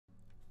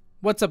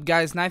What's up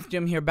guys, Ninth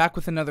Gym here, back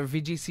with another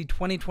VGC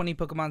 2020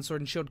 Pokemon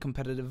Sword and Shield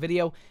competitive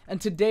video, and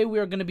today we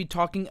are going to be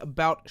talking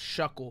about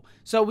Shuckle.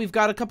 So we've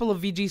got a couple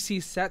of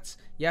VGC sets,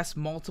 yes,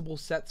 multiple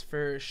sets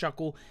for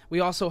Shuckle. We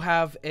also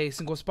have a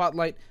single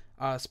spotlight,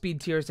 speed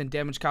tiers, and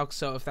damage calcs,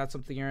 so if that's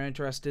something you're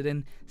interested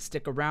in,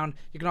 stick around.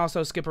 You can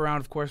also skip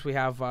around, of course, we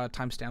have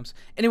timestamps.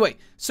 Anyway,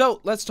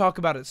 so let's talk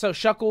about it. So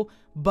Shuckle,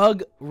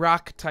 bug,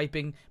 rock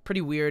typing,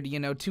 pretty weird, you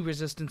know, 2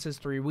 resistances,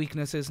 3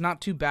 weaknesses,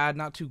 not too bad,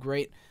 not too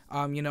great.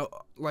 You know,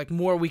 like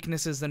more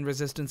weaknesses than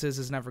resistances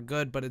is never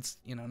good, but it's,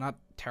 you know, not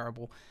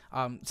terrible,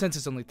 since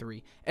it's only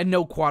 3, and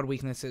no quad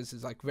weaknesses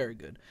is like very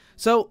good.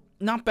 So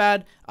not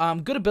bad.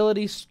 Good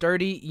ability,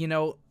 sturdy, you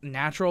know,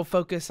 natural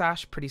focus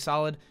sash, pretty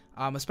solid.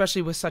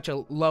 Especially with such a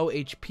low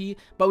HP,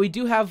 but we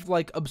do have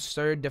like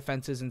absurd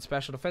defenses and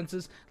special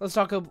defenses. Let's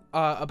talk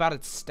about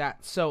its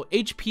stats. So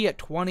HP at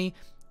 20,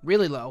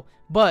 really low,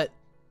 but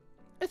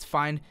it's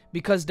fine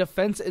because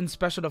defense and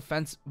special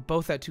defense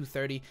both at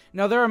 230.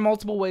 Now there are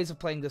multiple ways of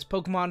playing this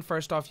Pokemon.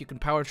 First off, you can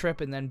power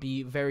trip and then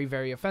be very,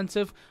 very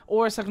offensive,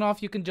 or second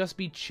off, you can just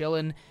be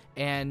chilling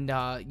and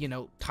you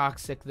know,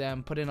 toxic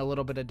them, put in a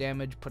little bit of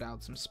damage, put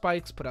out some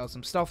spikes, put out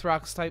some stealth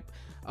rocks type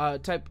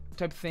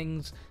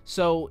things.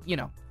 So you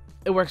know,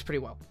 it works pretty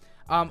well.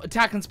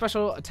 Attack and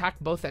special attack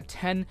both at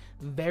 10,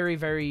 very,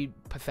 very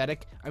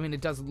pathetic. I mean,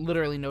 it does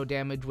literally no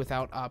damage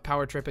without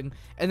power tripping.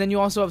 And then you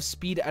also have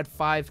speed at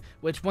 5,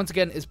 which once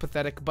again is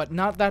pathetic, but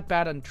not that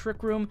bad on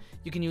Trick Room.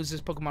 You can use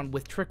this Pokemon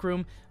with Trick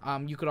Room.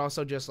 You could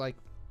also just, like,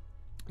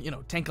 you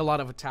know, tank a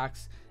lot of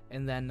attacks,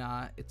 and then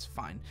it's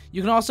fine.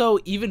 You can also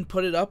even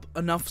put it up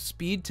enough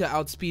speed to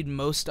outspeed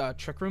most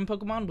Trick Room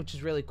Pokemon, which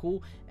is really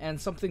cool,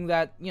 and something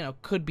that, you know,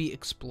 could be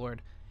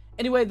explored.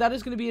 Anyway, that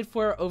is going to be it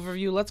for our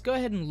overview. Let's go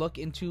ahead and look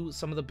into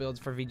some of the builds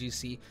for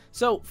VGC.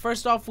 So,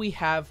 first off, we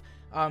have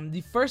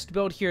the first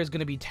build here is going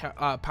to be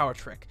Power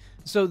Trick.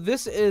 So,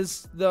 this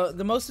is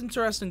the most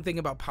interesting thing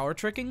about Power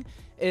Tricking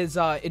is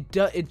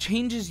it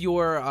changes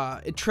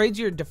your it trades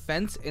your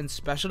defense and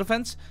special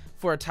defense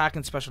for attack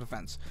and special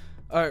defense,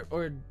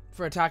 or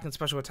for attack and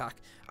special attack.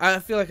 I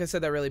feel like I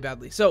said that really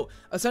badly. So,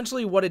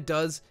 essentially, what it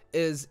does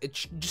is it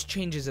just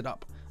changes it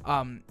up.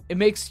 It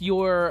makes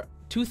your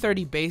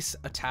 230 base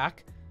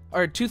attack,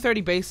 or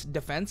 230 base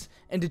defense,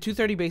 into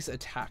 230 base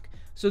attack.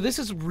 So this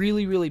is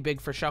really, really big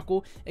for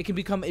Shuckle. It can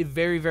become a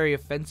very, very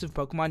offensive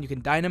Pokemon. You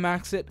can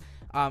Dynamax it,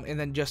 and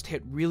then just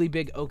hit really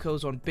big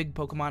OHKOs on big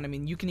Pokemon. I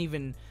mean, you can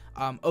even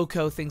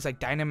OHKO things like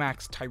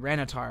Dynamax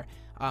Tyranitar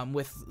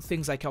with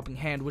things like Helping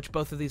Hand, which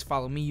both of these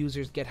Follow Me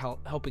users get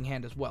Helping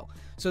Hand as well.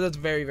 So that's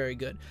very, very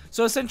good.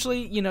 So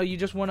essentially, you know, you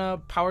just want to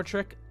Power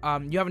Trick.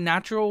 You have a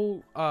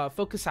natural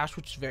Focus Sash,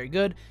 which is very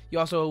good. You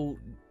also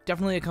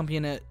definitely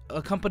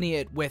accompany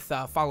it with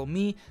Follow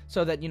Me,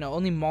 so that, you know,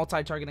 only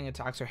multi-targeting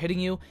attacks are hitting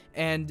you,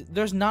 and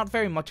there's not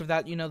very much of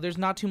that. You know, there's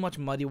not too much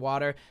Muddy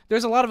Water.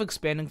 There's a lot of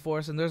Expanding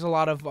Force, and there's a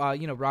lot of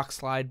you know, Rock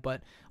Slide,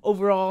 but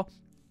overall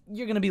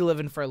you're gonna be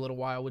living for a little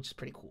while, which is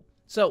pretty cool.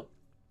 So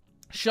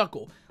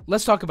Shuckle,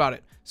 let's talk about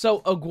it.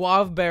 So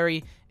Aguav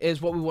Berry is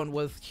what we went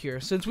with here.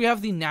 Since we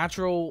have the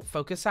natural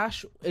Focus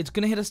Sash, it's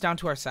gonna hit us down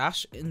to our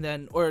Sash, and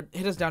then, or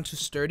hit us down to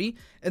Sturdy,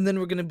 and then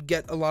we're gonna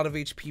get a lot of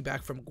HP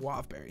back from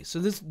Aguav Berry. So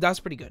that's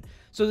pretty good.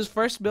 So this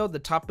first build, the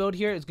top build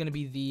here, is gonna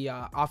be the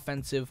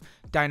offensive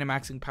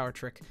Dynamaxing Power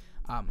Trick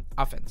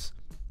offense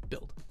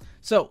build.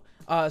 So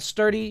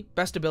Sturdy,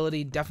 best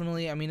ability,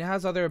 definitely. I mean, it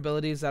has other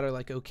abilities that are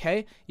like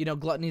okay. You know,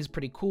 Gluttony is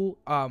pretty cool.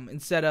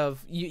 Instead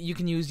of you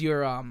can use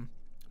your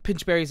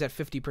Pinch Berries at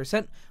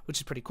 50%, which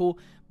is pretty cool,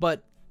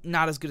 but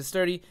not as good as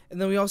Sturdy. And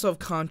then we also have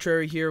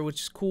Contrary here,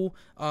 which is cool.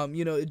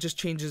 You know, it just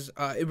changes,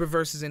 it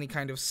reverses any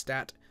kind of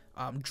stat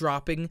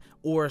dropping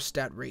or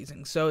stat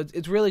raising. So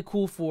it's really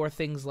cool for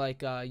things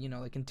like, you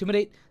know, like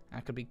Intimidate.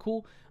 That could be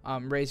cool.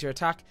 Raise your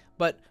attack,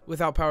 but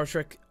without Power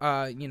Trick,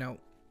 you know,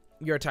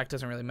 your attack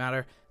doesn't really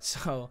matter.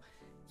 So,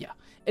 yeah.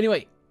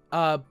 Anyway,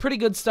 pretty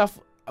good stuff.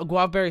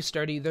 Aguav Berry,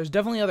 Sturdy. There's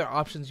definitely other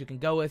options you can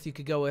go with. You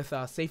could go with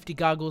Safety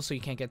Goggles so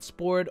you can't get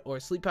Spored, or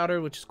Sleep Powder,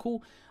 which is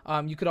cool.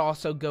 You could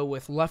also go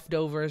with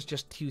Leftovers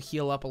just to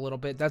heal up a little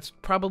bit. That's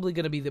probably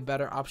going to be the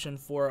better option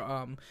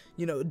for,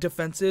 you know,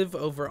 defensive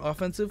over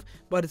offensive,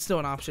 but it's still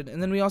an option.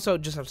 And then we also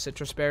just have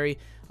Citrus Berry.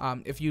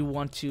 If you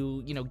want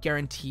to, you know,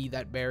 guarantee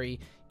that berry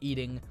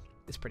eating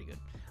is pretty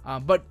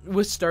good. But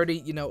with Sturdy,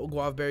 you know,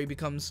 Aguav Berry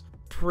becomes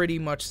pretty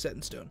much set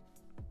in stone.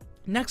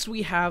 Next,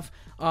 we have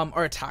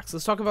our attacks.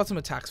 Let's talk about some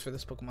attacks for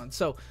this Pokemon.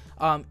 So,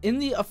 in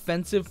the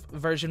offensive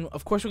version,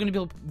 of course, we're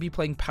going to be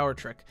playing Power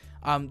Trick.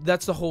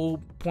 That's the whole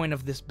point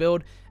of this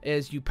build,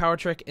 is you Power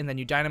Trick, and then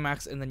you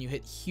Dynamax, and then you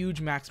hit huge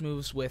max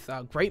moves with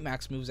great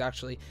max moves,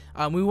 actually.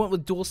 We went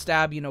with Dual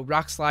Stab, you know,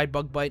 Rock Slide,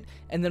 Bug Bite,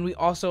 and then we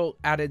also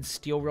added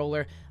Steel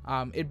Roller.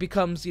 It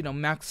becomes, you know,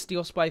 Max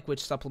Steel Spike, which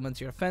supplements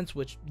your defense,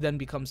 which then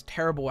becomes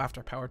terrible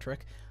after Power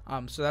Trick.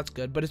 So that's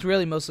good, but it's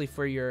really mostly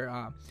for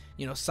your,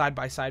 you know,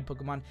 side-by-side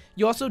Pokemon.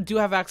 You also do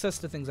have access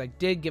to things like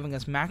Dig, giving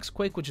us Max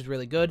Quake, which is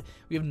really good.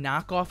 We have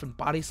Knockoff and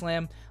Body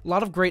Slam, a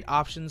lot of great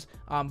options,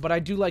 but I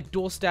do like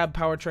Dual Stab,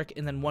 stab, power trick,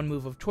 and then 1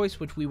 move of choice,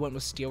 which we went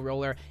with Steel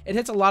Roller. It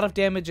hits a lot of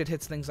damage. It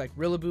hits things like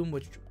Rillaboom,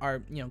 which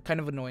are, you know, kind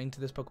of annoying to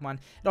this Pokemon.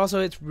 It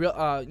also hits,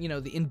 you know,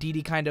 the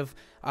Indeedee kind of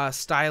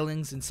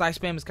stylings, and Psy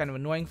Spam is kind of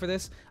annoying for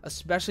this,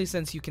 especially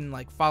since you can,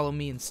 like, follow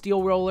me in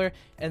Steel Roller,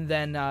 and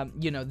then,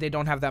 you know, they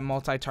don't have that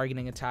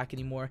multi-targeting attack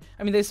anymore.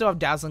 I mean, they still have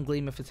Dazzling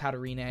Gleam if it's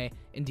Hatterene,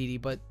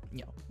 Indeedee, but,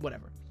 you know,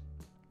 whatever.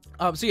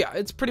 So yeah,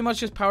 it's pretty much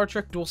just power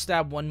trick, dual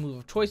stab, 1 move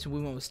of choice, and we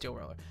went with Steel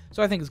Roller.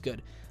 So I think it's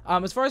good.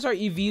 As far as our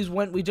EVs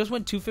went, we just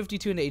went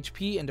 252 into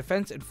HP and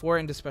defense and 4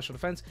 into special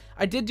defense.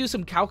 I did do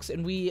some calcs,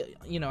 and we,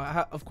 you know,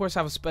 of course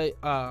have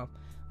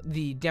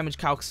the damage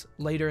calcs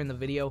later in the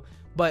video.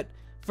 But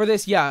for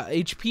this, yeah,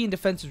 HP and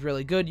defense is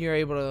really good. You're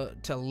able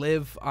to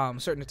live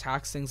certain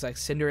attacks, things like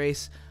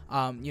Cinderace,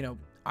 you know,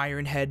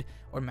 Iron Head,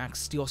 or Max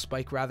Steel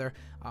Spike rather,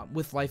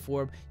 with Life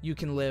Orb. You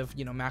can live,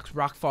 you know, Max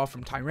Rockfall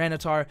from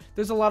Tyranitar.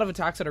 There's a lot of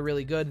attacks that are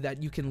really good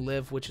that you can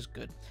live, which is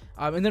good.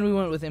 And then we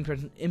went with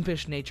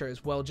Impish Nature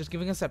as well, just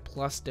giving us that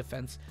plus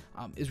defense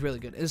is really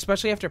good,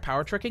 especially after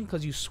power tricking,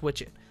 because you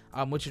switch it,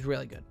 which is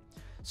really good.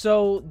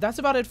 So that's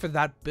about it for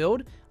that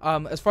build.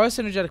 As far as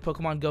synergetic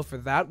Pokemon go for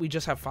that, we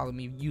just have Follow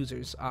Me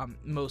users,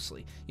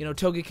 mostly. You know,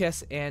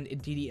 Togekiss and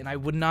Indeedee, and I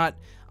would not,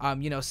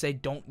 you know, say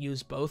don't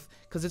use both,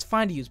 because it's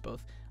fine to use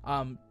both.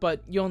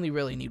 But you only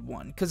really need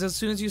one, because as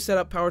soon as you set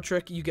up power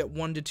trick, you get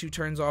 1 to 2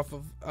 turns off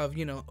of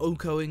you know,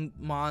 OHKOing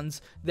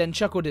Mons. Then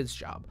Shuckle did its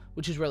job,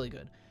 which is really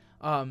good.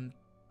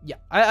 Yeah,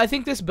 I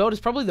think this build is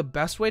probably the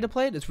best way to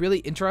play it. It's really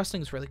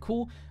interesting, it's really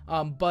cool,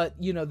 but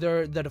you know,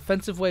 the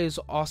defensive way is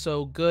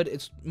also good.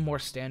 It's more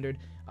standard,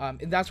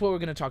 and that's what we're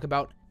going to talk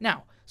about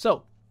now.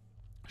 So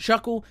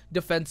Shuckle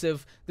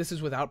defensive, this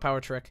is without power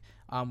trick.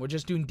 We're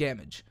just doing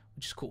damage,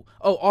 which is cool.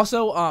 Oh,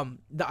 also,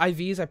 the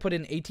IVs, I put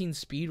in 18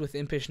 speed with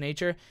Impish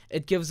Nature.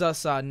 It gives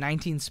us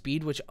 19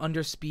 speed, which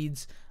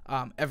underspeeds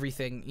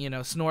everything, you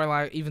know,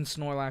 Snorlax, even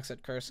Snorlax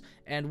at Curse.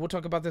 And we'll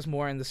talk about this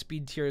more in the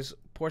speed tiers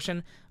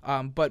portion.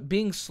 But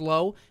being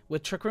slow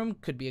with Trick Room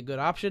could be a good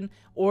option,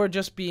 or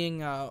just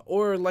being,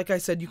 or like I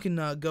said, you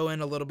can go in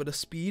a little bit of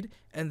speed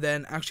and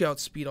then actually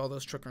outspeed all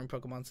those Trick Room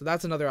Pokemon. So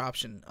that's another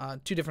option,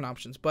 2 different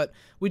options. But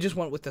we just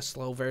went with the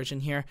slow version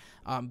here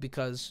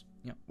because,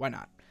 you know, why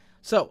not?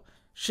 So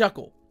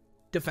Shuckle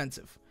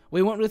defensive,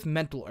 we went with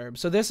Mental Herb.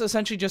 So this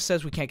essentially just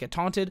says we can't get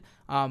taunted,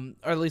 or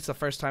at least the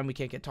first time we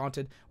can't get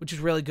taunted, which is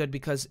really good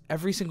because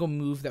every single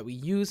move that we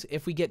use,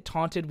 if we get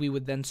taunted, we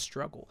would then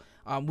struggle,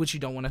 which you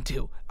don't want to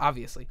do,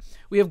 obviously.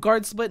 We have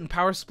Guard Split and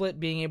Power Split,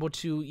 being able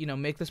to, you know,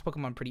 make this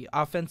Pokemon pretty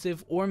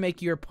offensive or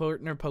make your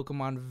partner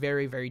Pokemon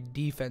very, very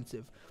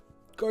defensive.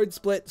 Guard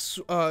Split,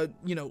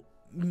 you know,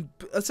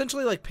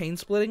 essentially like pain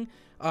splitting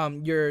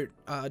your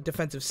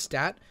defensive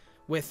stat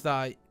with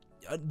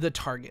the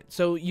target.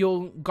 So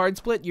you'll guard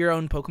split your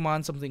own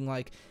Pokemon, something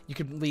like you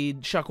could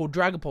lead Shuckle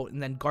Dragapult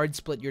and then guard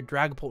split your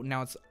Dragapult, and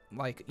now it's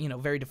like, you know,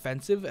 very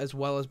defensive as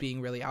well as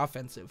being really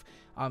offensive.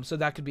 So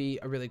that could be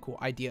a really cool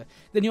idea.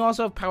 Then you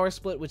also have Power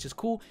Split, which is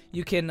cool.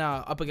 You can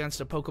up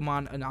against a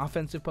Pokemon, an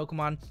offensive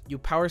Pokemon, you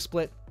Power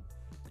Split,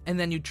 and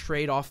then you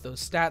trade off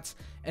those stats,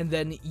 and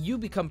then you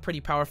become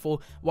pretty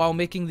powerful while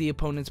making the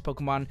opponent's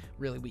Pokemon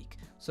really weak.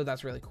 So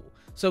that's really cool.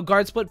 So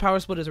Guard Split, Power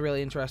Split is a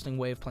really interesting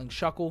way of playing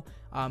Shuckle.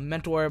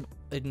 Mental Orb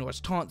ignores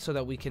Taunt so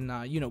that we can,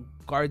 you know,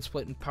 Guard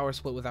Split and Power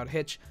Split without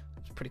Hitch.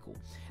 It's pretty cool.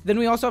 Then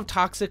we also have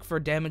Toxic for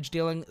damage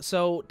dealing.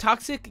 So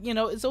Toxic, you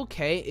know, is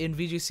okay in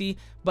VGC,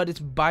 but it's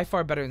by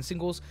far better in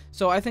singles.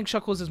 So I think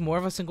Shuckles is more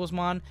of a singles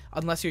mon,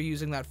 unless you're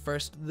using that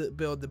first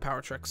build, the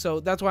Power Trick.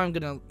 So that's why I'm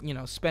going to, you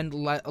know, spend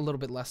a little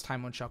bit less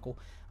time on Shuckle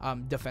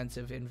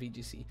defensive in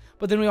VGC.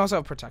 But then we also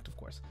have Protect, of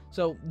course.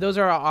 So those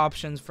are our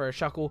options for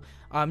Shuckle.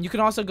 You can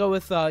also go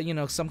with, you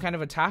know, some kind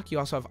of attack. You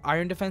also have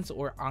Iron Defense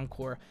or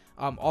Encore.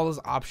 All those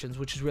options,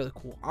 which is really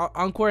cool.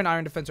 Encore and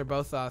Iron Defense are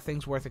both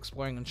things worth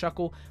exploring in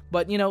Shuckle,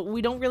 but, you know,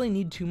 we don't really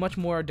need too much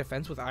more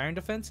defense with Iron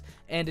Defense,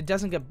 and it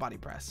doesn't get Body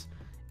Press.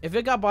 If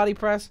it got Body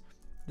Press,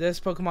 this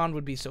Pokemon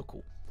would be so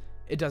cool.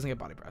 It doesn't get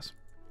Body Press.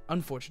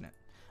 Unfortunate.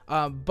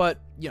 But,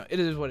 you know, it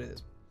is what it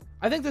is.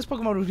 I think this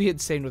Pokemon would be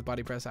insane with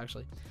Body Press,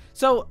 actually.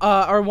 So,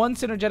 our one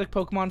synergetic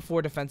Pokemon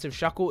for defensive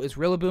Shuckle is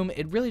Rillaboom.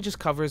 It really just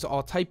covers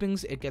all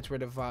typings. It gets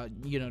rid of,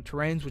 you know,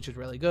 terrains, which is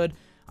really good.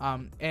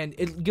 And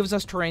it gives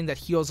us terrain that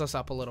heals us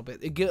up a little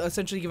bit.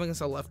 Essentially giving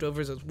us our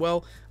leftovers as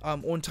well,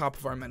 on top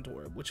of our Mental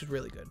Orb, which is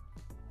really good.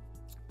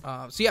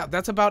 So yeah,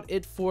 that's about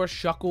it for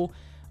Shuckle.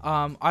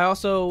 I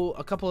also,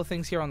 a couple of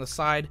things here on the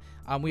side.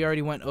 We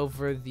already went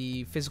over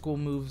the physical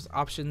moves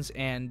options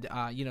and,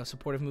 you know,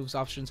 supportive moves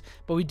options,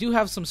 but we do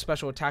have some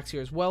special attacks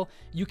here as well.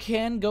 You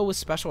can go with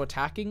special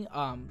attacking,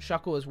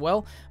 Shuckle as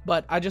well,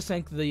 but I just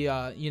think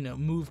the, you know,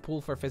 move pool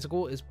for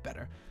physical is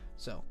better.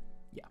 So,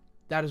 yeah,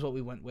 that is what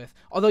we went with.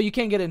 Although you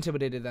can get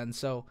intimidated then,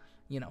 so,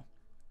 you know,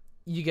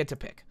 you get to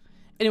pick.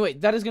 Anyway,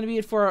 that is going to be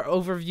it for our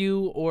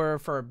overview or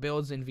for our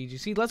builds in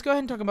VGC. Let's go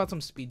ahead and talk about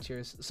some speed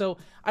tiers. So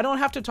I don't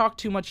have to talk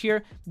too much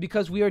here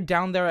because we are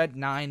down there at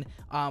 9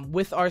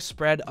 with our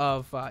spread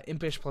of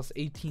Impish plus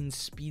 18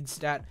 speed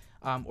stat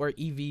or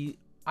EV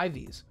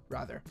IVs,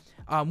 rather.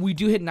 We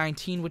do hit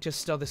 19, which is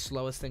still the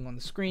slowest thing on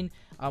the screen,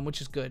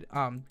 which is good.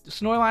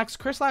 Snorlax,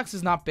 Crystalax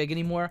is not big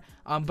anymore,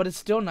 but it's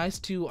still nice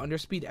to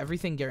underspeed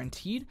everything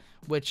guaranteed,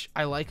 which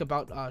I like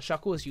about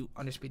Shuckle is you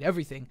underspeed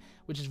everything,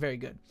 which is very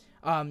good.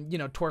 You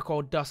know,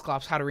 Torkoal,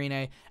 Dusclops,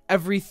 Hatterene,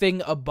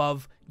 everything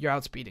above your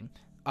outspeeding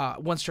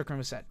once Trick Room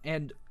is set,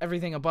 and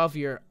everything above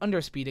your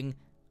underspeeding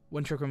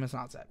when Trick Room is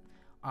not set.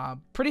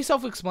 Pretty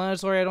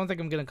self-explanatory. I don't think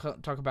I'm going to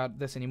talk about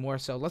this anymore,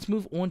 so let's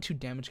move on to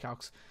damage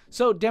calcs.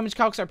 So damage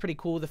calcs are pretty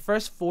cool. The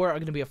first 4 are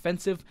going to be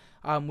offensive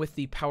with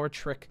the power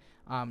trick,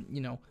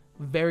 you know,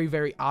 very,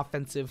 very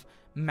offensive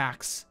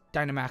max.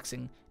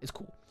 Dynamaxing is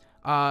cool.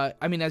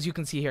 I mean, as you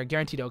can see here,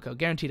 guaranteed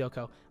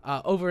OHKO,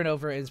 over and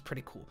over is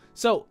pretty cool.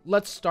 So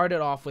let's start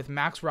it off with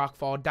Max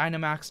Rockfall,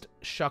 Dynamaxed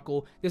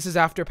Shuckle. This is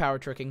after power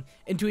tricking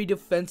into a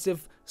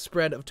defensive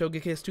spread of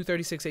Togekiss,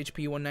 236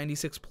 HP,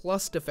 196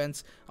 plus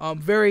defense.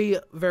 Very,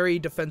 very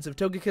defensive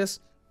Togekiss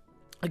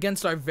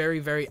against our very,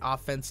 very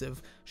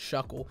offensive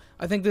Shuckle.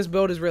 I think this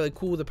build is really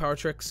cool, the power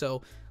trick,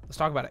 so let's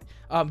talk about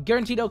it.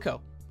 Guaranteed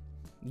OHKO.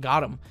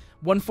 Got him.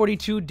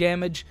 142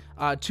 damage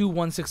to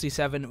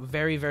 167.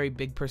 Very, very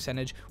big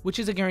percentage, which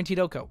is a guaranteed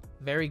OHKO.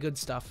 Very good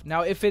stuff.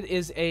 Now, if it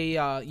is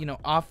a, you know,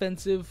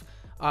 offensive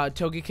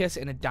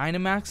Togekiss and a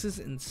Dynamaxes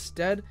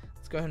instead,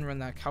 let's go ahead and run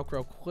that calc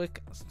real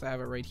quick. Since I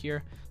have it right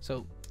here.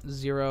 So,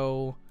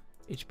 0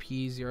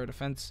 HP, 0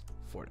 defense,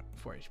 4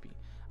 HP.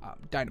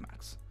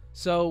 Dynamax.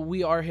 So,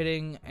 we are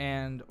hitting,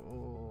 and,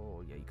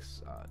 oh,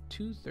 yikes,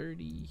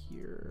 230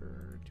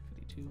 here,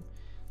 252.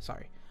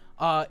 Sorry.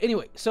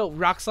 Anyway, so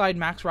Rock Slide,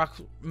 Max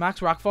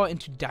Rockfall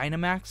into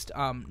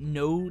Dynamaxed,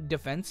 no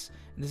defense,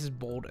 and this is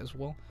bold as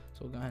well,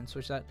 so we'll go ahead and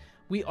switch that.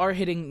 We are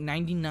hitting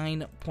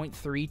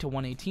 99.3 to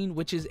 118,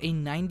 which is a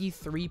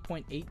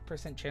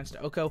 93.8% chance to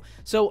OHKO,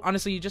 so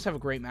honestly, you just have a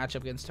great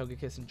matchup against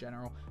Togekiss in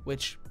general,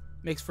 which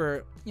makes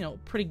for, you know,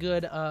 pretty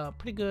good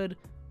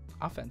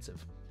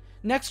offensive.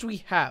 Next, we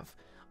have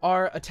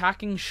our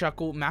attacking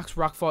Shuckle, Max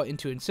Rockfall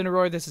into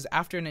Incineroar. This is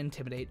after an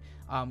Intimidate,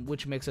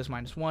 which makes us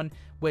 -1,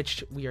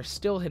 which we are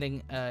still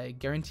hitting a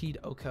guaranteed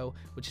OHKO,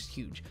 which is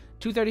huge.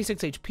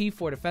 236 HP,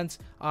 4 defense.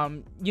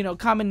 You know,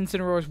 common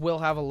Incineroars will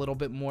have a little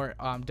bit more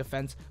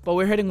defense, but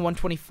we're hitting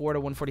 124 to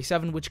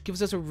 147, which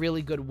gives us a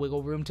really good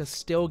wiggle room to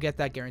still get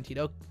that guaranteed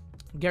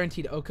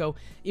OHKO,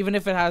 even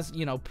if it has,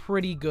 you know,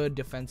 pretty good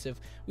defensive.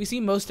 We see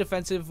most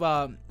defensive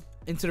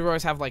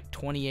Incineroars have like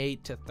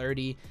 28 to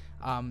 30,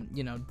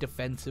 you know,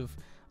 defensive.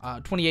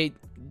 28,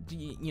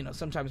 you know,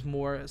 sometimes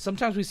more.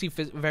 Sometimes we see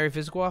very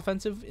physical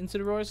offensive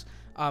Incineroars,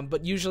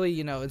 but usually,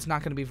 you know, it's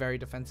not going to be very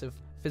defensive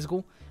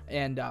physical.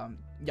 And,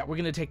 yeah, we're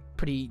going to take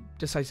pretty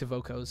decisive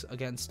OHKOs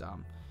against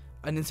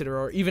an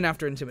Incineroar, even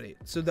after Intimidate.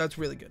 So that's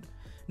really good.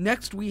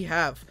 Next, we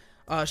have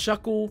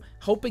Shuckle,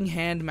 Helping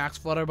Hand, Max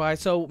Flutterby.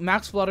 So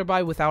Max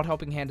Flutterby without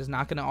Helping Hand is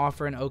not going to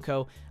offer an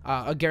OHKO,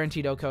 a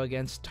guaranteed OHKO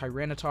against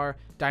Tyranitar,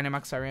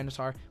 Dynamax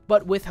Tyranitar.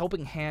 But with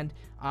Helping Hand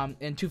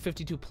and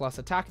 252 plus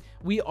attack,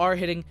 we are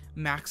hitting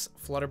Max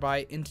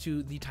Flutterby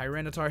into the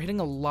Tyranitar, hitting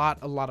a lot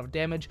of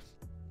damage.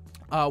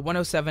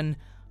 107,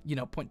 you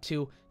know,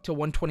 0.2 to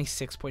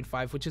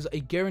 126.5, which is a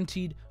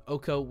guaranteed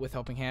OHKO with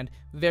Helping Hand.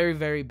 Very,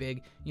 very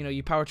big. You know,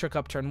 you power trick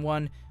up turn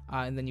 1,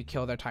 and then you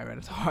kill their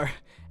Tyranitar,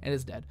 and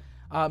it's dead.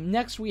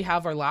 Next, we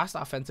have our last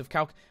offensive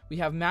calc. We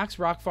have Max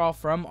Rockfall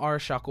from our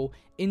Shuckle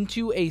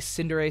into a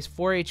Cinderace,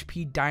 4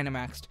 HP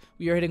Dynamaxed.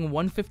 We are hitting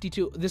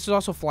 152. This is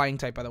also Flying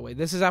type, by the way.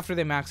 This is after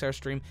they max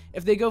Airstream.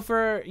 If they go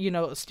for, you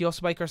know, Steel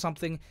Spike or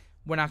something,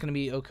 we're not going to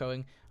be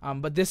OHKOing.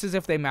 But this is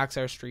if they max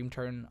Airstream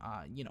turn,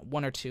 you know,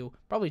 1 or 2.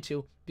 Probably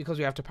 2, because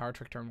we have to power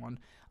trick turn 1.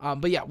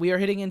 But yeah, we are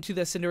hitting into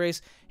the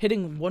Cinderace,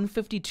 hitting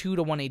 152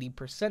 to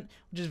 180%,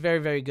 which is very,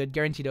 very good.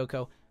 Guaranteed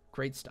OHKO.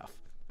 Great stuff.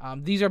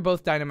 These are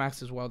both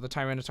Dynamax as well, the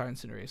Tyranitar and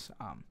Cinderace,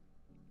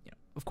 you know,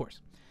 of course.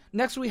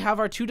 Next, we have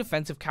our 2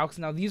 defensive calcs.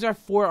 Now, these are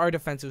for our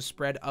defensive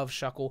spread of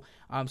Shuckle,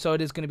 so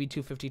it is going to be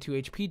 252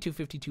 HP,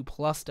 252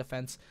 plus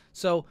defense.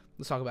 So,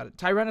 let's talk about it.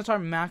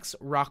 Tyranitar Max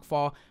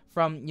Rockfall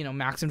from, you know,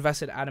 Max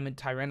Invested Adamant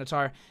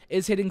Tyranitar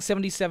is hitting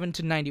 77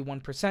 to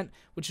 91%,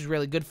 which is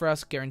really good for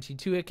us. Guaranteed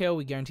 2-hit KO,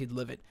 we guaranteed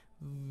live it.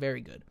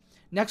 Very good.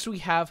 Next, we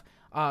have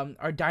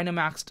our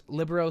Dynamaxed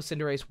Libero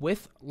Cinderace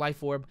with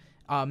Life Orb.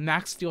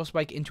 Max Steel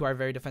Spike into our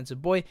very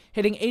defensive boy,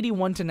 hitting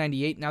 81 to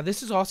 98. Now,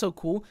 this is also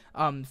cool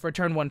for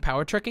turn 1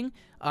 power tricking.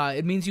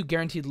 It means you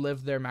guaranteed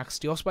live their Max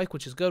Steel Spike,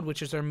 which is good,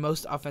 which is their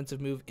most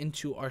offensive move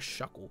into our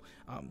Shuckle.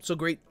 So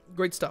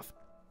great stuff.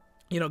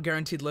 You know,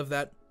 guaranteed live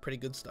that. Pretty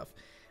good stuff.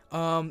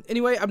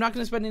 Anyway, I'm not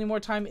going to spend any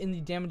more time in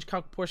the damage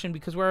calc portion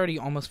because we're already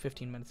almost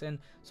 15 minutes in.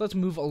 So let's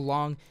move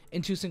along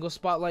into single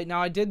spotlight. Now,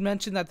 I did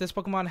mention that this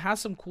Pokemon has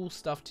some cool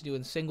stuff to do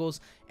in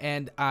singles,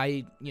 and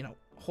I, you know,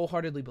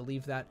 wholeheartedly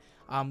believe that.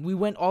 We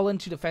went all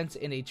into defense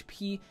and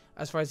HP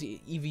as far as the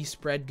EV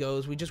spread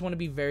goes. We just want to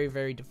be very,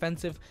 very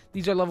defensive.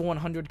 These are level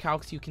 100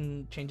 calcs. You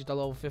can change it to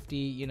level 50,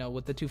 you know,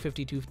 with the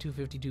 252,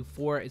 252,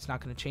 4. It's not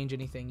going to change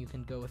anything. You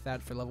can go with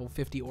that for level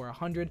 50 or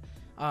 100.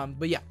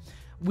 But yeah,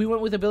 We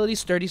went with ability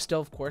Sturdy still,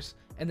 of course,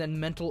 and then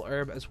Mental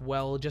Herb as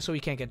well, just so we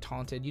can't get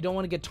taunted. You don't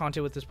want to get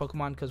taunted with this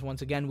Pokemon because,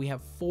 once again, we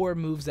have 4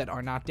 moves that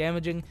are not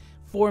damaging.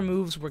 4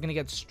 moves, we're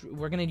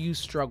gonna use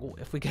Struggle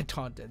if we get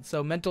taunted.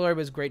 So Mental Herb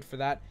is great for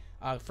that,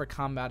 for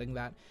combating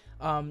that.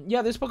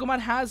 Yeah, this Pokemon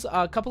has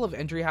a couple of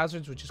entry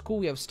hazards, which is cool.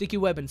 We have Sticky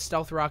Web and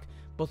Stealth Rock.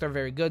 Both are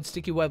very good.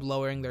 Sticky Web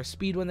lowering their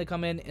speed when they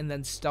come in, and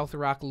then Stealth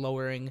Rock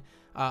lowering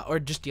or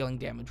just dealing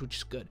damage, which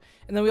is good.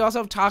 And then we also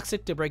have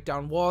Toxic to break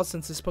down walls.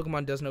 Since this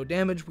Pokemon does no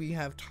damage, we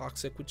have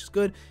Toxic, which is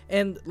good.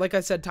 And like I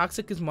said,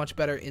 Toxic is much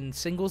better in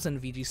singles than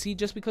VGC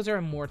just because there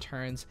are more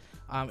turns.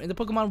 And the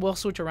Pokemon will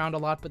switch around a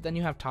lot, but then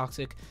you have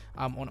Toxic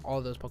on all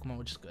of those Pokemon,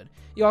 which is good.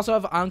 You also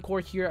have Encore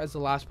here as the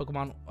last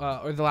Pokemon,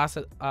 or the last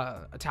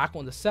attack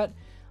on the set.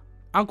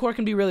 Encore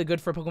can be really good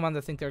for Pokemon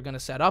that think they're going to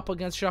set up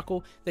against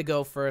Shuckle. They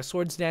go for a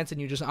Swords Dance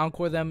and you just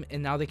Encore them,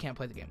 and now they can't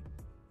play the game.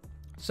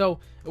 So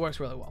it works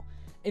really well.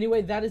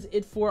 Anyway, that is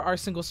it for our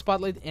single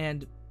spotlight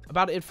and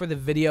about it for the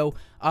video.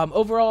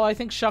 Overall, I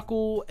think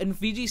Shuckle and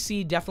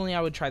VGC, definitely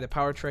I would try the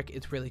Power Trick.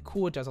 It's really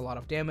cool. It does a lot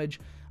of damage.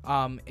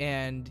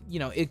 And, you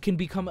know, it can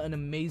become an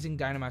amazing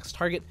Dynamax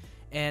target,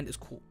 and it's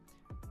cool.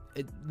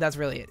 That's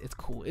really it. It's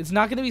cool. It's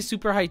not going to be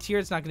super high tier.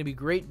 It's not going to be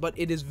great, but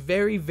it is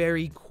very,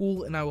 very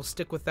cool, and I will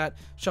stick with that.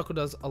 Shuckle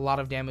does a lot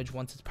of damage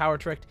once it's Power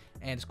Tricked,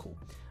 and it's cool.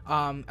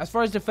 As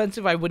far as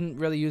defensive, I wouldn't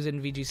really use it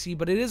in VGC,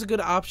 but it is a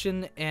good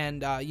option,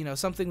 and, you know,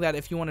 something that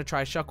if you want to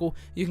try Shuckle,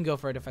 you can go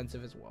for a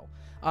defensive as well.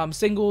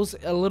 Singles,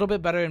 a little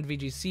bit better in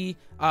VGC,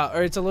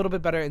 or it's a little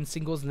bit better in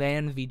singles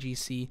than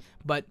VGC,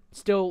 but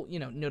still, you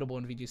know, notable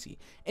in VGC.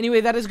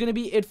 Anyway, that is going to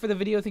be it for the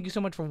video. Thank you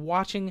so much for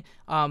watching.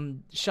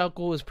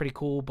 Shuckle is pretty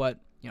cool, but,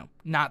 you know,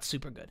 not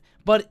super good.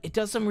 But it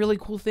does some really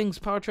cool things.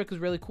 Power Trick is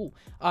really cool.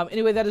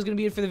 Anyway, that is going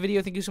to be it for the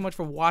video. Thank you so much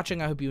for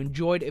watching. I hope you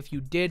enjoyed. If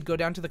you did, go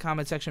down to the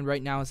comment section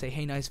right now and say,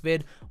 hey, nice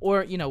vid,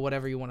 or, you know,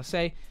 whatever you want to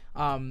say.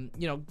 You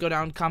know, go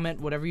down, comment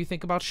whatever you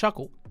think about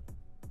Shuckle.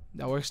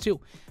 That works too.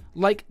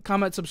 Like,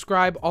 comment,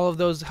 subscribe. All of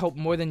those help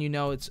more than you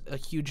know. It's a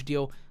huge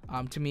deal.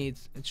 To me,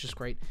 it's just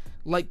great.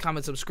 Like,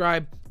 comment,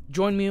 subscribe.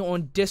 Join me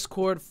on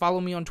Discord.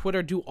 Follow me on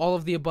Twitter. Do all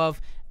of the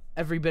above.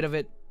 Every bit of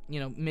it, you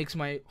know, makes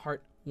my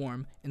heart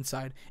warm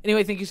inside.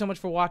 Anyway, thank you so much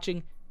for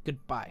watching.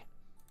 Goodbye.